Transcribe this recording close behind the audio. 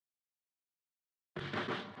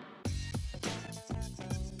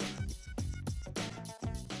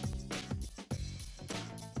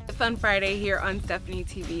Fun Friday here on Stephanie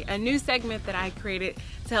TV, a new segment that I created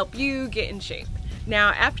to help you get in shape. Now,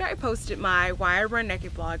 after I posted my Why I Run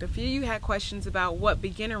Naked vlog, a few of you had questions about what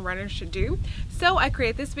beginner runners should do. So I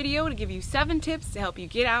created this video to give you 7 tips to help you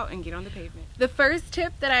get out and get on the pavement. The first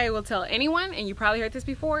tip that I will tell anyone, and you probably heard this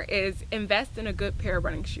before, is invest in a good pair of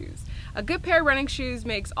running shoes. A good pair of running shoes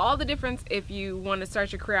makes all the difference if you want to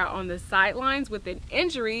start your career out on the sidelines with an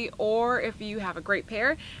injury, or if you have a great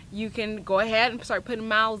pair, you can go ahead and start putting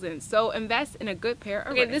miles in. So invest in a good pair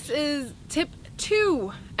of running shoes. This is tip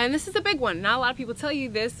 2, and this is a big one. Not a lot of people tell you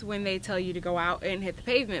this when they tell you to go out and hit the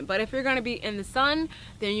pavement, but if you're going to be in the sun,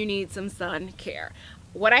 then you need some sun care.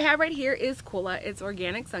 What I have right here is Coola. It's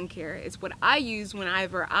organic sun care. It's what I use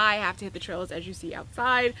whenever I have to hit the trails, as you see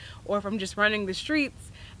outside, or if I'm just running the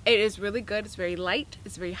streets. It is really good. It's very light,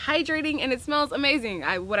 it's very hydrating, and it smells amazing.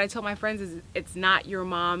 What I tell my friends is it's not your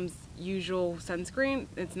mom's usual sunscreen.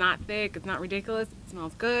 It's not thick, it's not ridiculous, it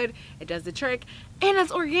smells good, it does the trick, and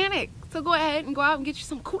it's organic. So go ahead and go out and get you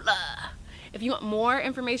some Coola. If you want more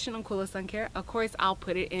information on Coola Suncare, of course I'll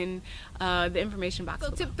put it in the information box.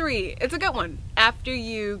 So tip 3, it's a good one. After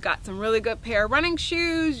you got some really good pair of running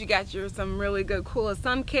shoes, you got some really good Coola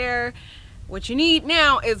Suncare, what you need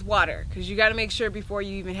now is water, because you got to make sure before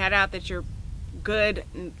you even head out that you're good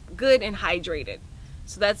and hydrated.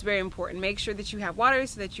 So that's very important. Make sure that you have water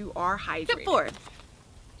so that you are hydrated. Tip 4,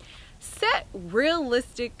 set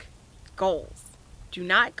realistic goals. Do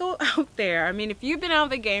not go out there. I mean, if you've been out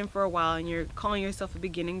of the game for a while and you're calling yourself a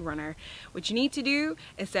beginning runner, what you need to do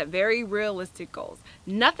is set very realistic goals.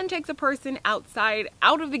 Nothing takes a person out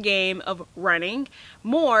of the game of running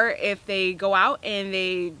more if they go out and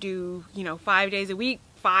they do, 5 days a week,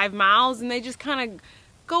 5 miles, and they just kind of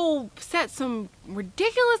go set some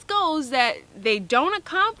ridiculous goals that they don't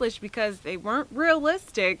accomplish because they weren't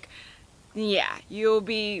realistic. Yeah, you'll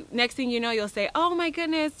be, next thing you know, you'll say, oh my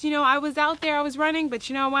goodness, I was out there, I was running, but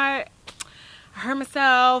you know what, I hurt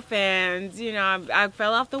myself, and I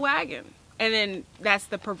fell off the wagon. And then that's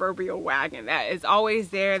the proverbial wagon that is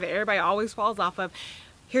always there, that everybody always falls off of.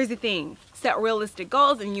 Here's the thing, set realistic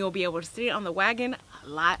goals and you'll be able to sit on the wagon a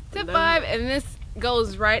lot. Tip 5, and this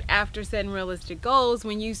goes right after setting realistic goals.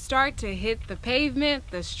 When you start to hit the pavement,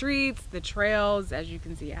 the streets, the trails, as you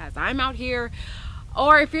can see as I'm out here,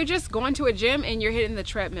 or if you're just going to a gym and you're hitting the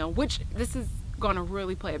treadmill, which this is going to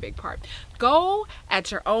really play a big part. Go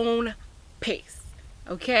at your own pace,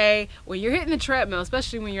 okay? When you're hitting the treadmill,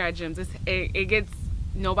 especially when you're at gyms, it gets,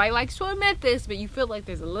 nobody likes to admit this, but you feel like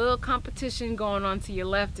there's a little competition going on to your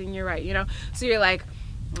left and your right, So you're like,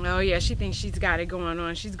 oh yeah, she thinks she's got it going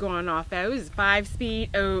on. She's going off at, it was 5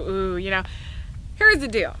 speed, ooh, Here's the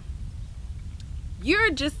deal.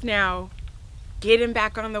 You're just now getting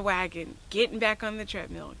back on the wagon, getting back on the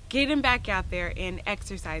treadmill, getting back out there and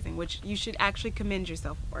exercising, which you should actually commend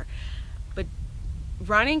yourself for. But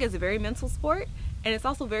running is a very mental sport, and it's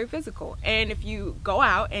also very physical. And if you go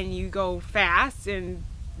out and you go fast, and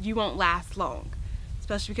you won't last long,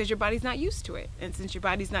 especially because your body's not used to it. And since your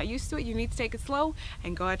body's not used to it, you need to take it slow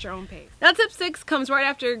and go at your own pace. Now tip 6 comes right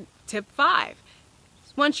after tip 5.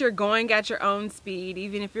 Once you're going at your own speed,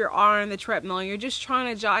 even if you're on the treadmill and you're just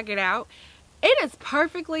trying to jog it out, it is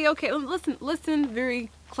perfectly okay. Listen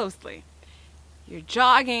very closely. You're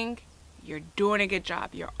jogging, you're doing a good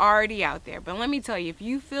job, you're already out there. But let me tell you, if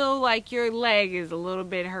you feel like your leg is a little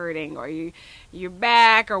bit hurting, or your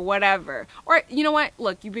back or whatever, or you know what,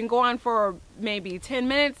 look, you've been going for maybe 10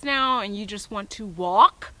 minutes now and you just want to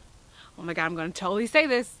walk, oh my God, I'm going to totally say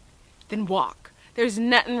this, then walk. There's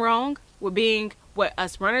nothing wrong with being what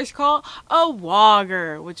us runners call a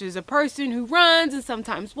wogger, which is a person who runs and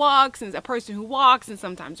sometimes walks, and a person who walks and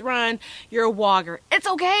sometimes runs. You're a wogger. It's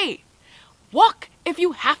okay. Walk if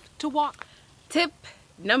you have to walk. Tip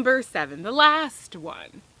number 7, the last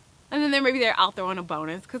one. And then I'll throw in a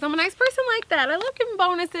bonus, because I'm a nice person like that. I love giving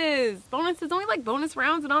bonuses. Bonuses, don't we like bonus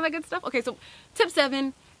rounds and all that good stuff? Okay, so tip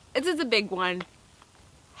 7, this is a big one.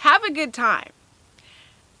 Have a good time.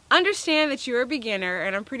 Understand that you're a beginner,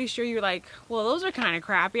 and I'm pretty sure you're like, well, those are kind of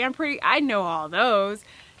crappy. I know all those.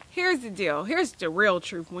 Here's the deal. Here's the real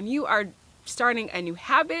truth. When you are starting a new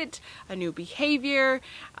habit, a new behavior,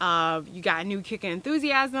 you got a new kick of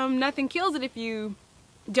enthusiasm, nothing kills it if you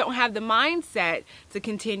don't have the mindset to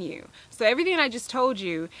continue. So everything I just told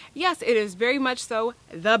you, yes, it is very much so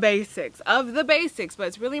the basics of the basics, but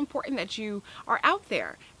it's really important that you are out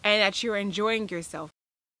there and that you're enjoying yourself.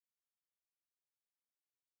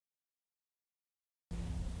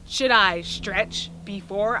 Should I stretch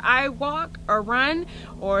before I walk or run,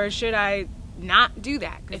 or should I not do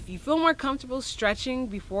that? If you feel more comfortable stretching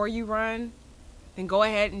before you run, then go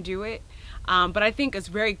ahead and do it. But I think it's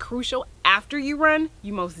very crucial after you run,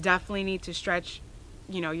 you most definitely need to stretch,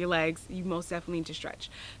 your legs. You most definitely need to stretch.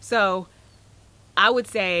 So I would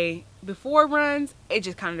say before runs, it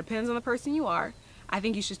just kind of depends on the person you are. I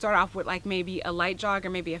think you should start off with like maybe a light jog or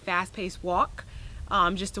maybe a fast-paced walk,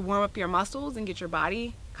 just to warm up your muscles and get your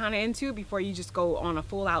body kind of into it before you just go on a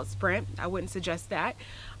full-out sprint. I wouldn't suggest that,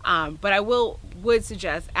 but I would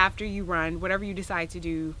suggest after you run, whatever you decide to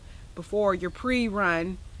do before your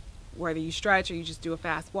pre-run, whether you stretch or you just do a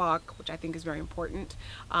fast walk, which I think is very important.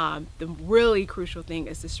 The really crucial thing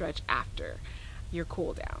is to stretch after your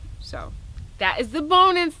cool down. So that is the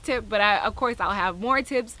bonus tip, but of course I'll have more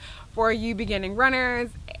tips for you beginning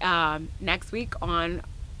runners next week on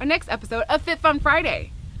our next episode of Fit Fun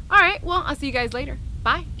Friday. All right, well, I'll see you guys later.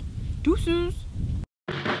 Bye. Deuces.